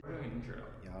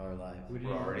Oh, we're live.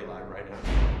 We're already live right now.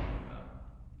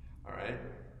 All right.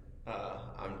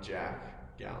 I'm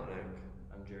Jack Galanek.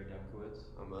 I'm Jared Demkowitz.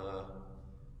 I'm a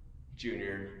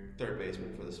junior third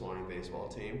baseman for the Swanee baseball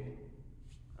team.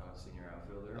 I'm a senior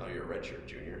outfielder. Oh, you're a redshirt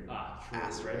junior. True.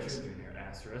 Asterisk. Redshirt junior.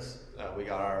 Asterisk. We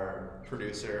got our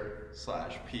producer /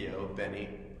 PO, Benny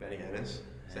Ennis.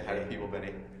 Say hi to people,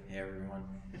 Benny. Hey, everyone.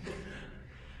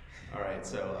 All right,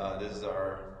 so this is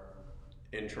our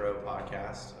intro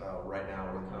podcast. Right now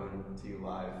we're coming to you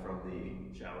live from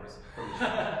the Showers.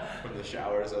 from the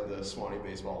showers of the Swanee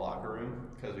baseball locker room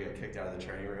because we got kicked out of the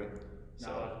training room.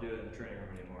 Not allowed to do it in the training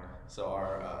room anymore. So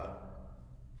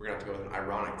we're gonna have to go with an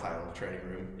ironic title, training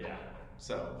room. Yeah.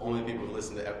 So only people who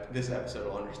listen to this episode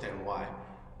will understand why.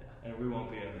 Yeah. And we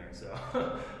won't be in there.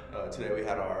 So today we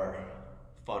had our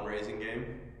fundraising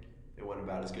game. It went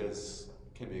about as good as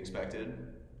can be expected.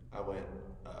 I went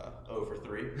 0 for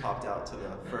 3, popped out to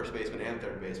the first baseman and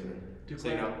third baseman.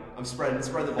 So I'm spreading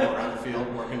the ball around the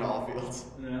field, working to all fields.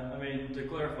 Yeah, I mean, to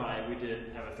clarify, we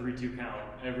did have a 3-2 count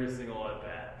every single at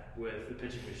bat with the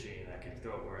pitching machine that could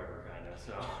throw it wherever, kind of.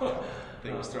 So I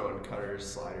think it was throwing cutters,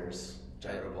 sliders,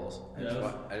 gyro balls. I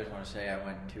just want to say I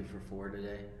went 2 for 4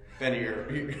 today. Benny, you're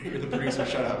the producer.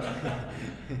 Shut up.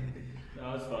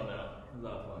 No, it was fun though. It was a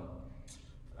lot of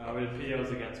fun. We did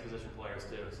POs against position players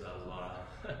too, so that was a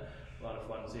lot of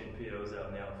fun seeing POs out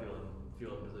in the outfield and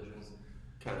field positions.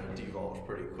 Kind of devolved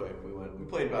pretty quick. We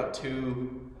played about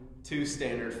two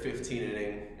standard 15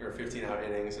 out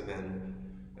innings, and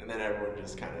then everyone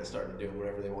just kind of started doing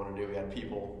whatever they want to do. We had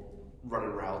people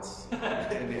running routes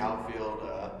in the outfield,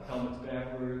 Helmets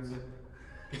backwards.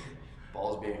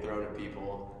 balls being thrown at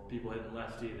people. People hitting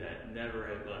lefty that never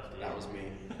hit lefty. That was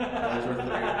me. Those were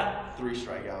three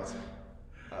strikeouts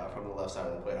from the left side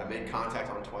of the plate. I made contact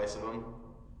on twice of them.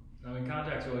 I mean,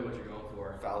 contact's really what you're going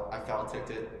for. I foul ticked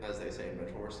it, as they say in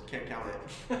Benchwarmers. Can't count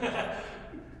it.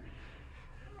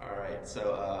 All right,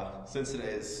 so since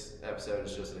today's episode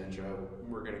is just an intro,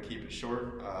 we're going to keep it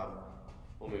short.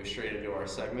 We'll move straight into our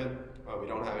segment. We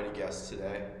don't have any guests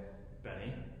today.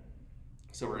 Benny.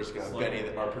 So we're just going to, Benny,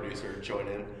 our producer, join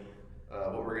in.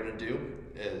 What we're going to do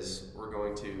is we're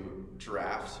going to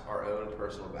draft our own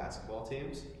personal basketball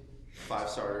teams. 5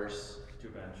 starters.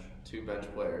 2 bench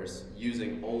players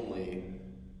using only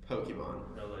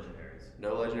Pokemon. No legendaries.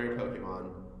 No legendary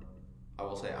Pokemon. I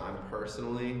will say I'm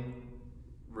personally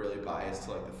really biased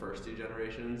to like the first 2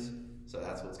 generations, so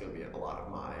that's what's going to be a lot of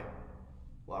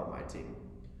my team.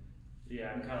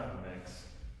 Yeah, I'm kind of a mix.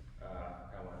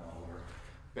 I went all over.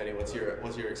 Benny, what's your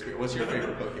experience? What's your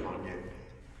favorite Pokemon game?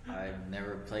 I've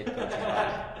never played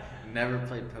Pokemon. Never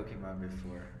played Pokemon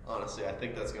before. Honestly, I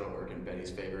think that's going to work in Benny's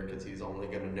favor because he's only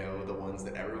going to know the ones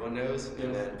that everyone knows,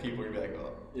 and then people are going to be like,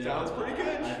 oh, sounds pretty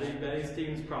good. I think Benny's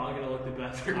team's probably going to look the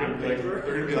best. They're going to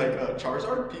be like,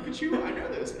 Charizard, Pikachu, I know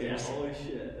those Yeah, names. holy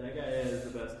shit. That guy is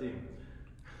the best team.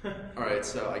 All right,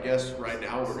 so I guess right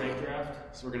now we're Snake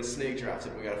draft? So we're going to snake draft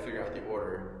it. We got to figure out the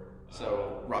order.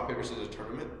 So rock, paper, scissors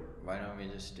tournament. Why don't we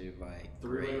just do by 3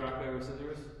 grade? rock, paper,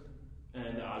 scissors?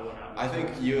 And the odd one out. I think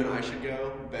you and I should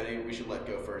go. Benny, we should let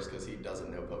go first because he doesn't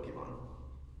know Pokemon.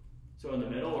 So in the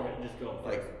middle, or just go first?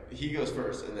 Like, he goes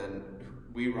first, and then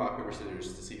we rock, paper,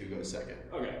 scissors to see who goes second.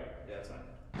 Okay, yeah, that's fine.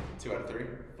 2 out of 3?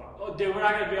 Fuck. Oh, dude, we're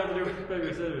not going to be able to do rock, paper,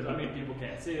 scissors. I mean, people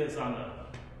can't see this on the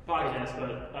podcast,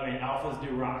 but, I mean, alphas do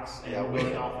rocks, and Yeah, we're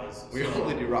both alphas. We so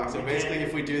only do rock. So we basically, can't-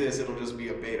 if we do this, it'll just be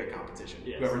a beta competition.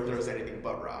 Yes. Whoever throws anything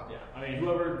but rock. Yeah, I mean,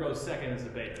 whoever goes second is the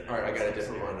beta. All right, I got a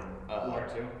different one. 1 or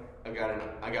 2. I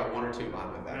got 1 or 2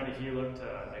 behind my back. Randy, can you look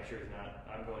to make sure it's not?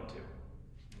 I'm going to.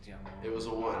 It was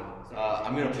a 1.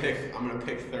 I'm gonna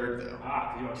pick third though.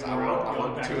 You want 2 I in a row?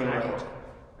 want 2 in a row.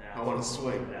 Yeah, I want to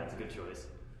swing. That's a good choice.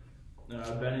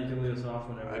 Benny, you can lead us off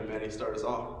whenever. All right, Benny, start us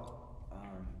off.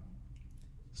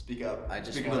 Speak up. I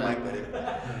just Speak to the wanna- mic,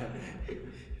 Benny.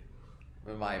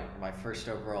 With my first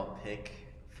overall pick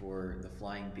for the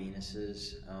Flying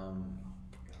Venuses,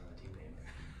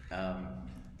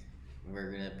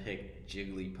 we're gonna pick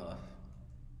Jigglypuff.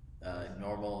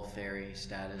 Normal fairy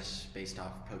status based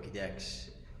off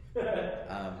Pokedex.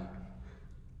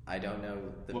 I don't know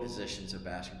the positions of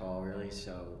basketball really,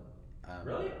 so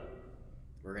Really?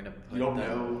 we're gonna put You don't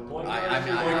them. know?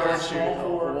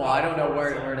 I don't know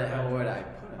where the hell would I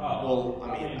put him. Well, I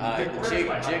mean,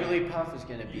 Jigglypuff is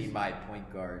gonna be my point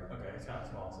guard. Okay, it's kind of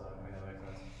small, so that makes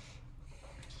sense.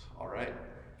 all right.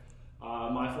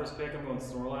 My first pick, I'm going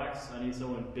Snorlax. I need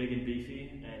someone big and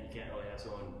beefy, and you can't really have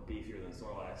someone beefier than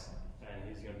Snorlax. And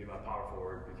he's going to be my power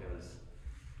forward because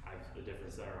I have a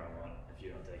different center I want if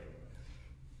you don't take him.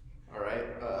 All right.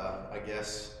 I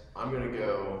guess I'm gonna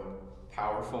go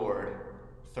power forward,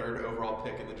 3rd overall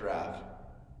pick in the draft.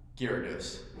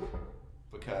 Gyarados.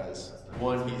 Because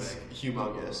one, he's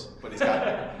humongous, but he's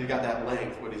got that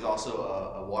length, but he's also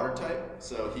a water type,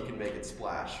 so he can make it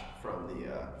splash from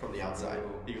the outside.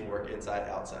 He can work inside,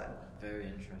 outside. Very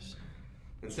interesting.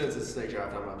 And since it's snake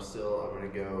draft, I'm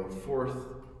going to go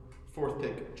fourth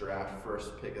pick draft,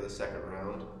 first pick of the second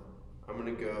round. I'm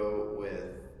going to go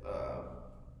with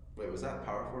wait, was that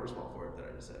power forward or small forward that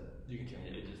I just said? You can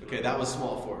change it. Okay, that was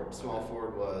small forward. Small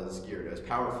forward was Gyarados.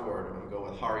 Power forward, I'm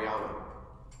going with Hariyama.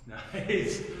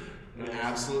 Nice. An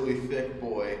absolutely thick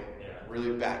boy. Yeah.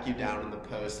 Really back you down in the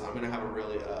post. I'm going to have a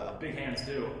really big hands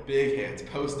too. Big hands.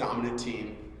 Post dominant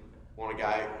team. Want a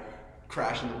guy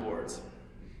crashing the boards.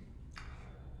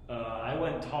 I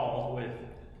went tall with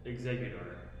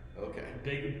Executor. Okay.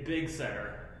 Big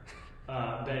center.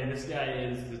 Benny, this guy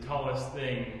is the tallest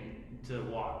thing to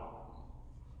walk,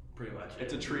 pretty much.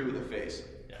 It's a tree with a face,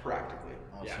 practically.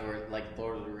 Oh, so we're like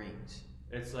Lord of the Rings.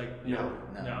 It's like no.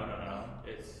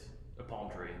 It's a palm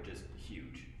tree, just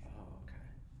huge. Oh, okay.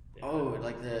 Yeah. Oh,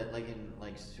 like in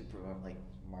Super like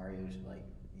Mario's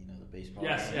the baseball.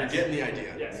 Yes, game. You're getting the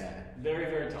idea. Yes. Yeah. Very,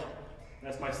 very tall.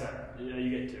 That's my center. Yeah, you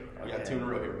get two. I got 2 in a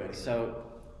row here, Benny. So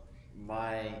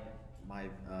my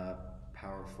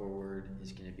power forward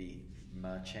is going to be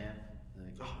Machamp,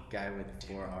 the guy with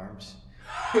 4 arms.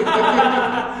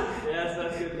 Yes,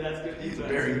 that's good. That's good defense.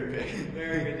 Very good pick.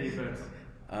 Very good defense.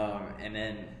 And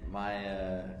then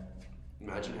my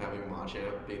Imagine having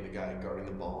Machamp being the guy guarding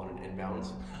the ball on an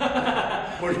inbounds.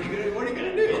 What are you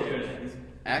gonna do?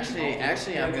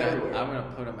 Actually, I'm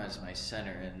gonna put him as my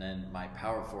center, and then my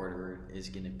power forward is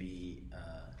gonna be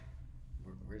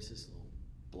where's this little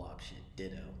blob shit?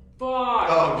 Ditto. Fuck!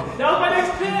 Oh. That was my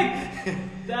next pick!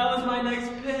 That was my next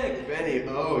pick! Benny, he's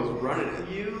running it.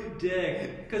 You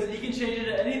dick. Because he can change it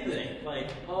to anything.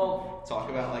 Talk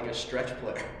about like a stretch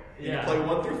player. He Yeah. can play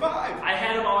 1 through 5. I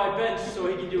had him on my bench so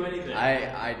he can do anything.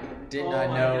 I did Oh not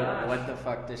my know gosh. what the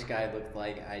fuck this guy looked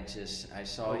like. I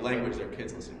saw The language their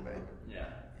kids listen to, Ben. Yeah.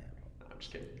 No, I'm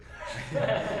just kidding.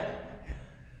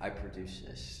 I produce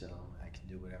this, so I can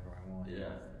do whatever I want. Yeah.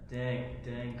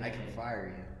 Dang. I can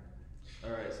fire you.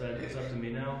 Alright, so it's up to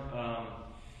me now.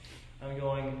 I'm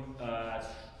going,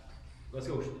 let's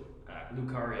go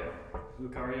Lucario.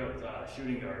 Lucario is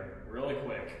shooting guard, really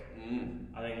quick.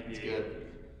 I think it'd be good.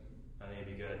 I think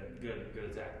it'd be good.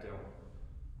 Good attack too.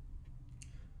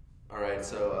 Alright,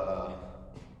 so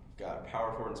got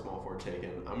power forward and small forward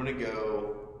taken. I'm gonna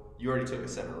go. You already took a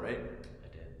center, right? I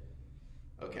did.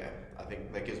 Okay, I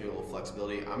think that gives me a little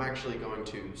flexibility. I'm actually going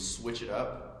to switch it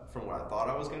up from what I thought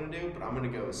I was going to do, but I'm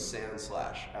going to go sand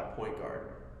slash at point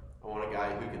guard. I want a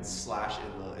guy who can slash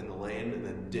in the lane and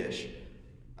then dish.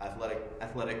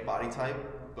 Athletic body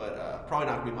type, but probably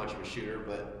not going to be much of a shooter,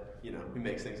 but he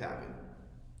makes things happen.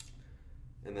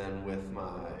 And then with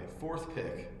my 4th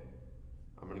pick,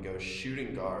 I'm going to go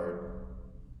shooting guard,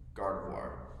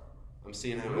 Gardevoir. I'm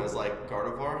seeing him as like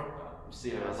Gardevoir. I'm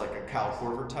seeing him as like a Cal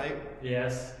Korver type.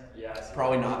 Yes.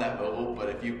 Probably not that mobile, but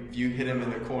if you hit him in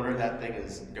the corner, that thing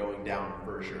is going down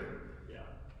for sure. Yeah,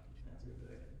 that's a good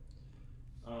pick.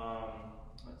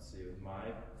 Let's see, with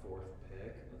my 4th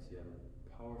pick, let's see, I have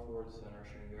a power forward, center,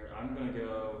 shooting guard. I'm gonna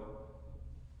go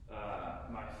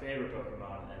my favorite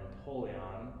Pokemon,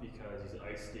 Empoleon, because he's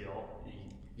Ice Steel.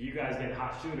 You guys get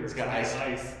hot shooters. He's got ice.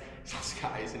 He's He's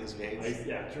got ice in his veins. Ice,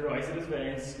 yeah, true. Ice in his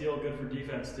veins. Steel, good for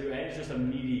defense too, and he's just a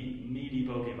meaty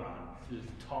Pokemon. Just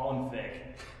tall and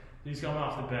thick. He's coming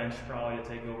off the bench probably to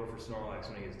take over for Snorlax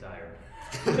when he gets tired.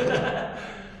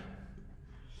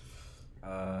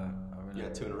 I'm Yeah,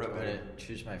 2 in a row. I'm gonna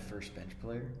choose my first bench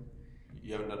player.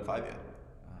 You haven't done 5 yet.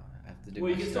 I have to do. Well,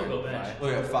 you my can still go starting bench. five. Oh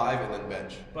yeah, 5 and then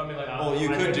bench. But I mean, like, Well, you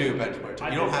could do bench player too. I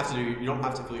You don't picked-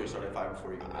 have to fill your starting 5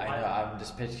 before you go. I know. I'm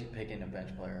just picking a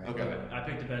bench player. Right? Okay. I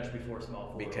picked a bench before small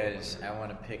forward. Because I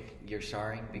want to pick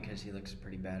Ursaring because he looks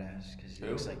pretty badass. Because he Who?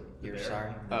 looks like The bear?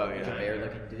 Ursaring, Oh, like yeah. a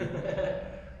bear-looking dude.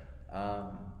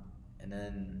 And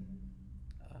then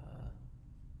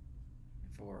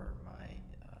for my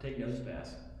Take notes,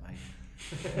 pass.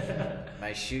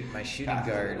 my shooting Pass.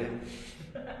 guard,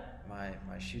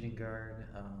 my shooting guard.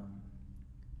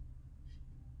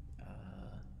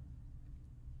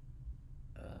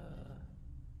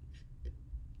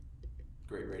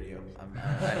 Great radio.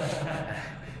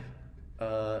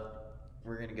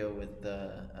 We're gonna go with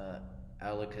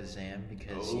Alakazam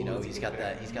because that's he's a got good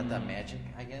that pick. magic.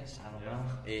 I guess I don't know.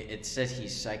 It says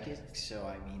he's psychic, so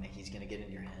I mean he's gonna get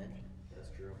in your head. That's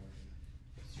true.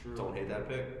 That's true. Don't hate that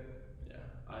pick. Yeah,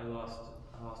 I lost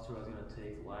who I was gonna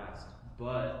take last,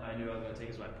 but I knew I was gonna take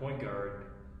as my point guard,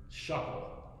 Shuckle.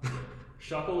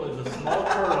 Shuckle is a small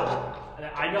turtle. And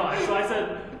I know, so I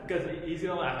said, because he's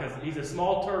going to laugh, because he's a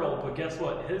small turtle, but guess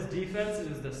what? His defense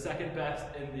is the second best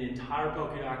in the entire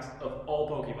Pokédex of all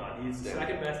Pokemon. He's the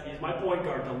second best. He's my point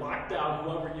guard to lock down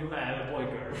whoever you have at point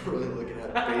guard. Really looking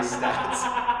at base stats.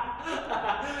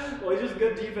 Well, he's just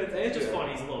good defense, and it's just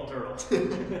funny. He's a little turtle.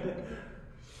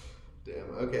 Damn.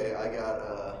 Okay,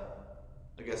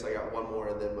 I guess I got one more,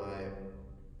 and then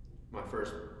my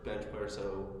first bench player.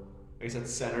 So, like I said,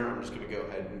 center. I'm just gonna go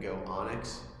ahead and go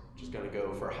Onyx. Just gonna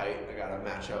go for height. I got a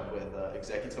matchup with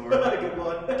Executor. Good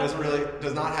one.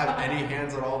 Does not have any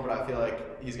hands at all, but I feel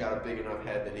like he's got a big enough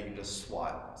head that he can just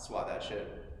swat that shit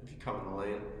if you come in the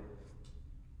lane.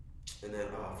 And then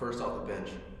first off the bench.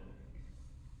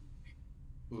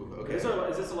 Ooh, okay. Is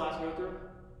this the last go through?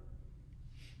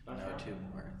 No, 2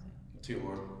 more. I think. 2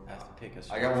 more. I have to pick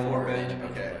a. I got one more bench.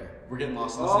 Okay, we're getting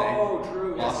lost in the snake. Oh,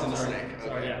 true. Lost in the snake. Okay.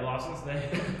 Sorry, yeah, lost in the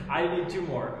snake. I need 2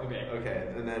 more. Okay.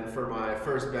 Okay, and then for my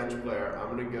first bench player, I'm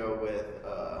gonna go with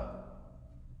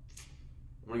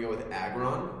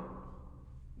Aggron.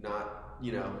 Not,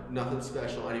 nothing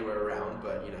special anywhere around,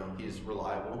 but he's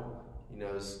reliable. He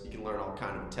knows he can learn all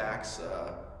kind of attacks.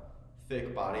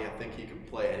 Thick body. I think he can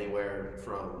play anywhere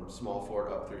from small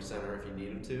forward up through center if you need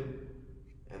him to.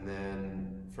 And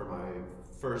then for my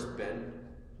first bench,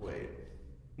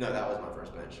 that was my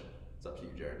first bench. It's up to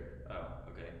you, Jared. Oh,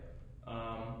 okay.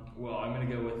 Well, I'm going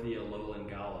to go with the Alolan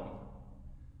Golem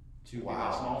to be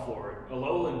my small forward.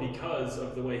 Alolan because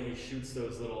of the way he shoots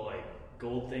those little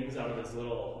gold things out of his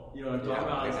little, you know what I'm talking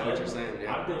about? I know what you're saying,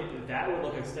 yeah. I'm thinking that would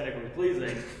look aesthetically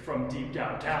pleasing from deep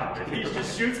downtown. If he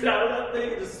just shoots it out of that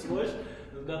thing and just swoosh,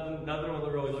 nothing will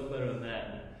really look better than that.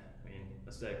 And, I mean,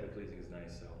 aesthetically pleasing is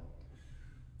nice, so.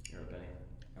 You're a Benny.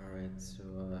 Alright, so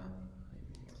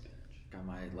got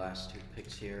my last 2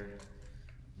 picks here.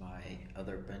 My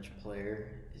other bench player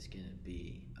is going to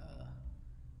be,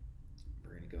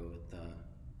 we're going to go with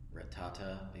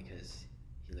Rattata because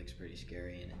he looks pretty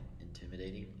scary and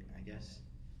intimidating, I guess.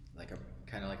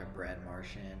 Kind of like a Brad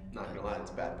Marchand. Not gonna lie, it's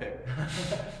a bad pick.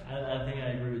 I think I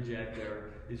agree with Jack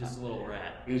there. He's just a little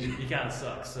rat. He kind of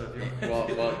sucks. So if you're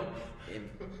well,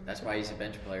 that's why he's a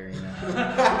bench player,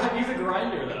 He's a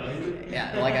grinder, though.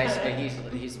 Yeah, like I said,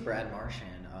 he's Brad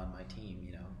Marchand on my team,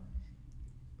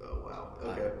 Oh wow.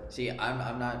 Okay. See,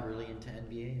 I'm not really into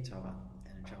NBA. It's all about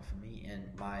NHL for me. And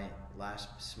my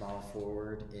last small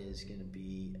forward is gonna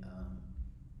be,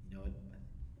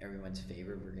 everyone's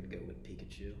favorite. We're gonna go with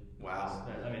Pikachu. Wow.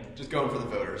 I mean, just going for the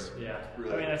voters. Yeah.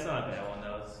 Really. I mean, that's not a bad one,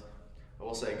 though. I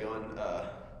will say,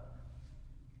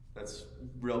 that's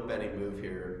real Benny move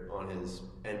here on his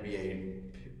NBA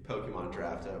Pokemon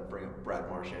draft to bring up Brad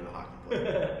Marchand, a hockey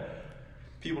player.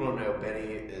 People don't know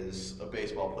Benny is a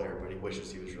baseball player, but he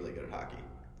wishes he was really good at hockey.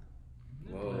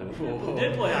 Whoa. He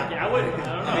did play hockey. I don't know.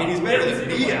 I mean, he's better than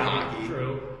me at hockey.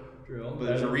 True. But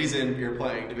there's a reason you're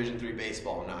playing Division III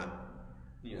baseball, not,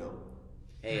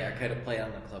 Hey, I could have played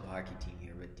on the club hockey team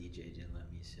here, but DJ didn't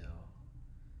let me, so.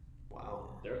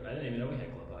 Wow. I didn't even know we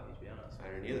had club hockey, to be honest. I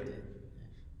didn't either.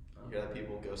 You hear that,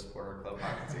 people? Go support our club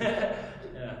hockey team.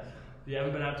 Yeah. If you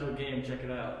haven't been out to a game, check it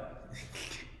out.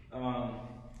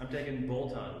 I'm taking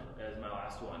Boltund as my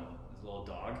last one. This little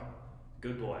dog.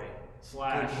 Good boy.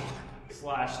 Slash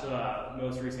the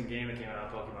most recent game that came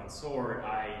out, Pokemon Sword.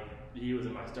 He was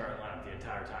in my starting lineup the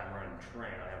entire time, running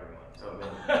train on everyone. So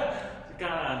it's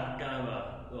kind of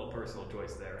a little personal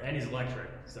choice there. And he's electric,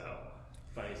 so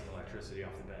if I need some electricity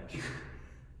off the bench.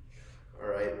 All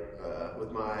right.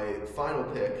 With my final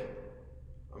pick,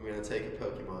 I'm going to take a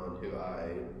Pokemon who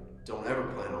I don't ever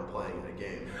plan on playing in a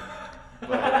game.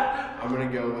 But I'm going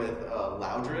to go with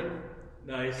Loudred.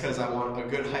 Nice. Because I want a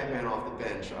good hype man off the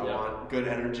bench. I want good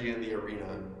energy in the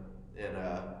arena. And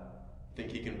I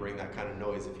think he can bring that kind of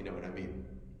noise, if you know what I mean.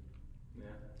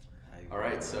 Yeah. All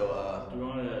right, so... do you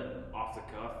want an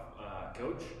off-the-cuff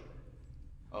coach?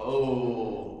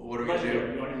 Oh, what are we going to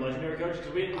do? You want a legendary coach?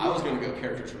 I was going to go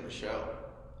characters from the show.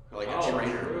 Like a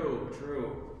trainer.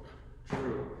 True.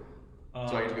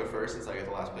 So I get to go first since I get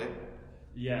the last pick?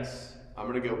 Yes. I'm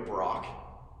going to go Brock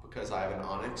because I have an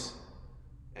Onyx.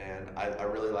 And I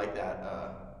really like that.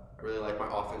 I really like my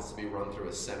offense to be run through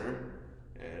a center.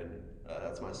 And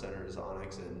that's my center is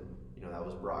Onyx. And, that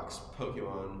was Brock's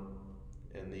Pokemon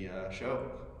in the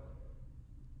show.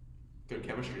 Good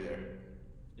chemistry there.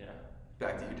 Yeah.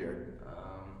 Back to you, Jared.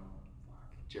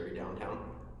 Jerry Downtown.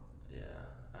 Yeah.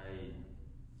 I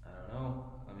don't know.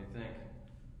 Let me think.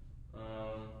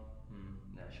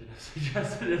 I should have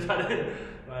suggested it if I didn't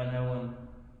have one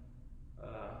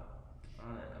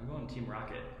on it. I'm going Team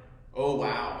Rocket. Oh,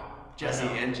 wow. Jesse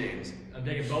and James. I'm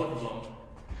taking both of them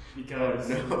because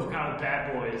we're kind of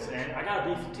bad boys, and I got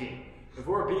a beefy team. If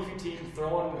we're a beefy team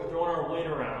throwing our weight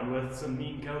around with some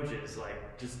mean coaches, like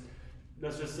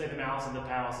let's just say the Malice at the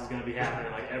Palace is going to be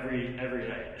happening like every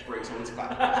night. Break someone's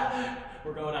back.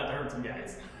 We're going out to hurt some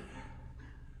guys.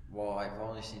 Well, I've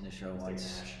only seen the show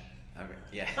once.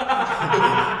 Yeah.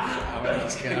 I'm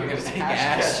gonna take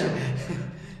Ash.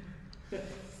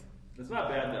 It's not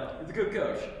bad though. He's a good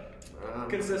coach.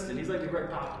 Consistent. He's like the Greg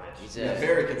Popovich. He's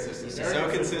very consistent. He's so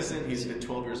consistent. He's been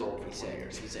 12 years old for 20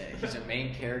 years. He's a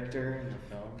main character in the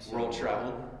film. So, world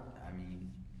travel.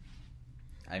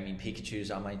 I mean, Pikachu's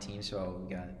on my team, so we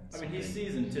got. He's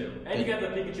seasoned too, and you got the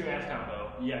Pikachu Ash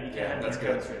combo. Yeah, you can't have that's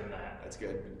better good. chemistry than that. That's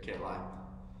good. Can't lie.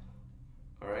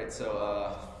 All right,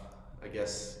 so I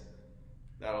guess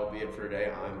that'll be it for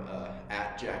today. I'm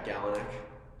at Jack Galenek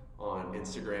on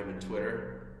Instagram and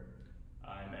Twitter.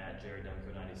 I'm at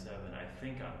JaredDemko97. I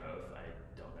think I'm both. I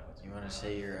don't know. You want to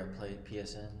say your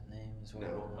PSN name as well?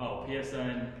 No. Oh,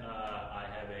 PSN. I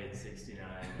have a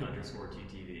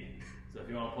 69_TTV. So if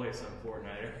you want to play some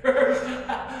Fortnite,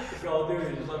 if y'all do,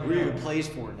 just let me know. Who plays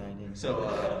Fortnite?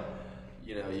 So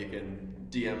you can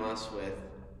DM us with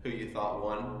who you thought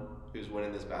won, who's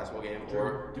winning this basketball game,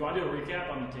 or do you want to do a recap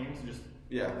on the teams?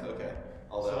 Okay.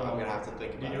 Although I'm gonna have to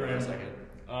think about it for a second.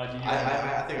 I think I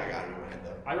got it in my head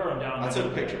though. I wrote them down. I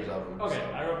took pictures of them. Okay,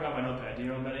 I wrote down my notepad. Do you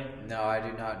know Benny? No, I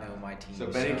do not know my team. So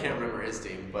Benny can't remember his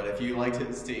team, but if you liked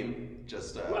his team,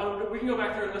 just well, we can go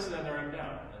back there and listen and write them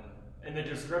down. And in the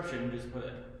description, just put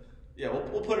it. Yeah,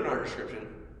 we'll put it in our description.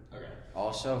 Okay.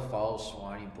 Also, follow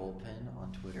Swanee Bullpen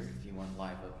on Twitter if you want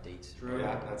live updates. True.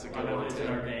 Yeah, that's a good one too. In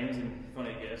our games and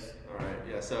funny gifts. All right.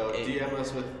 Yeah. So DM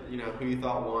us with who you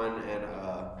thought won and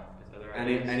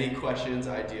any questions,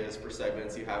 ideas for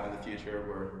segments you have in the future.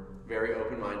 We're very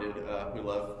open-minded. We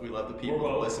love the people,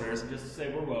 the listeners. Just to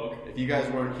say we're woke. If you guys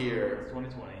weren't here, it's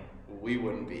 2020. We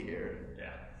wouldn't be here. Yeah.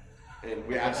 And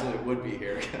we absolutely would be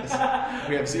here because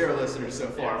we have 0 listeners so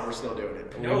far, and we're still doing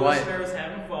it. No listeners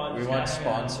having fun. We want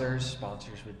sponsors.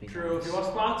 Sponsors would be true. Nice. If you want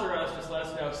to sponsor us, just let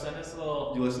us know. Send us a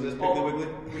little. You listen to this Piggly Wiggly?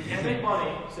 We can't make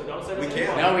money, so don't send us any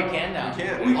money. No, we can now. We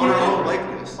can. On our own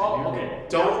likeness. Oh, okay.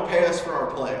 Don't pay us for our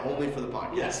play, only for the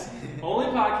podcast. Yes. Only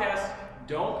podcast.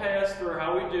 Don't pay us for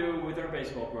how we do with our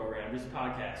baseball program. Just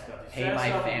podcast stuff. Pay my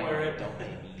family. Don't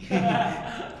pay me.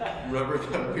 Remember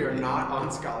that we are not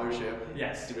on scholarship.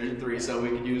 Yes. Division 3, so we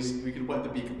could wet the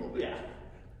beak a little bit. Yeah.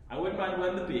 I wouldn't mind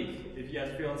wetting the beak if you guys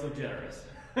are feeling so generous.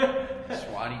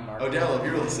 Swanee Mark. Odell, if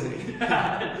you're listening. You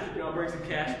want to bring some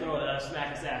cash, throw it,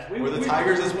 smack his ass. We're the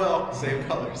Tigers as well, same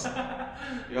colors.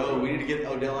 Yo, we need to get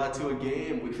Odell out to a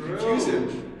game. We can confuse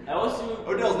him. LSU.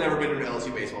 Odell's never been to an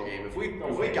LSU baseball game. If we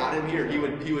got him here, he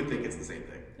would think it's the same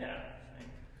thing. Yeah.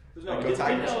 Go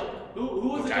Tigers. Who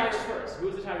was the Tigers first? Who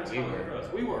was the Tigers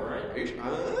first? We were, right?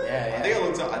 Yeah. I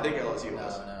think LSU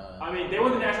was. No. I mean, they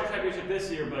won the national championship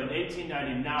this year, but in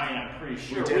 1899, I'm pretty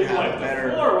sure we went the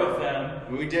floor with them.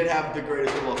 We did have the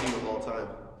greatest football team of all time.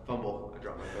 Fumble. I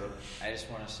dropped my phone. I just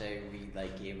want to say we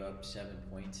gave up 7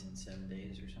 points in 7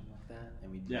 days or something like that,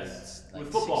 and we played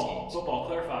with football. Football,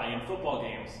 clarifying in football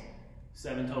games.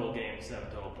 7 total games, 7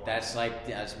 total points. That's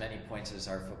as many points as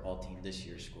our football team this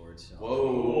year scored. So.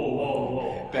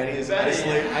 Whoa. Benny is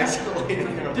isolating.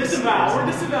 We're disavowing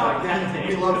that team.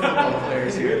 We love football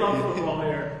players here. We love football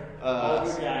here. All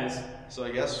good guys. So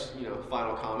I guess,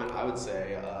 final comment, I would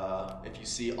say, if you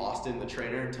see Austin, the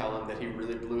trainer, tell him that he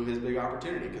really blew his big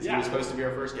opportunity because he was supposed to be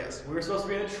our first guest. We were supposed to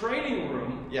be in the training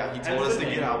room. Yeah, he told us to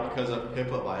get out because of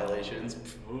HIPAA violations.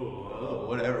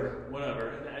 Whatever.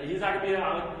 He's not gonna be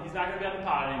on the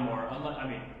pod anymore.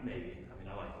 Maybe.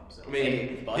 I like him. So.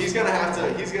 He's gonna have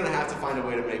to find a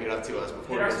way to make it up to us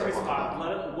before we start spot.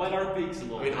 Let our beaks a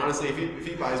little. Honestly, if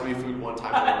he buys me food one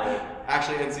time in a row,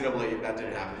 actually NCAA, that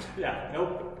didn't happen. Yeah,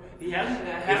 nope. He hasn't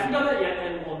done it yet,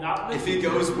 and will not. If he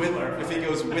goes with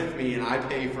me and I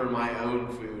pay for my own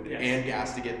food and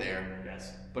gas to get there.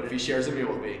 Yes. But if he shares a meal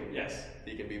with me, yes,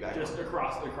 he can be back. Just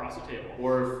across the table.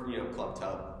 Or Club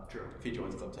Tub. True. If he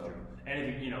joins Club Tub. True. And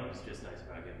if it's just nice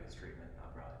about giving his treatment.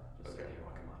 Not probably. Just okay.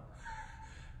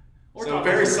 Come on. So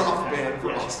very soft ban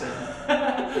for Austin.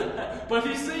 But if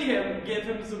you see him, give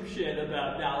him some shit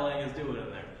about not letting us do it in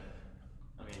there.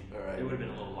 It would have been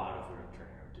a little loud if we were in the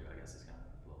training room too. I guess it's kind of a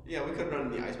little. Yeah, we could have done it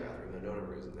in the ice bathroom. No one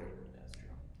ever goes in there.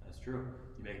 That's true.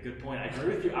 You make a good point. I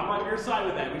agree with you. I'm on your side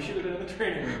with that. We should have been in the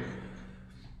training room.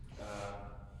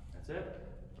 That's it.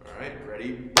 All right,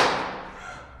 ready?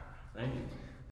 Thank you.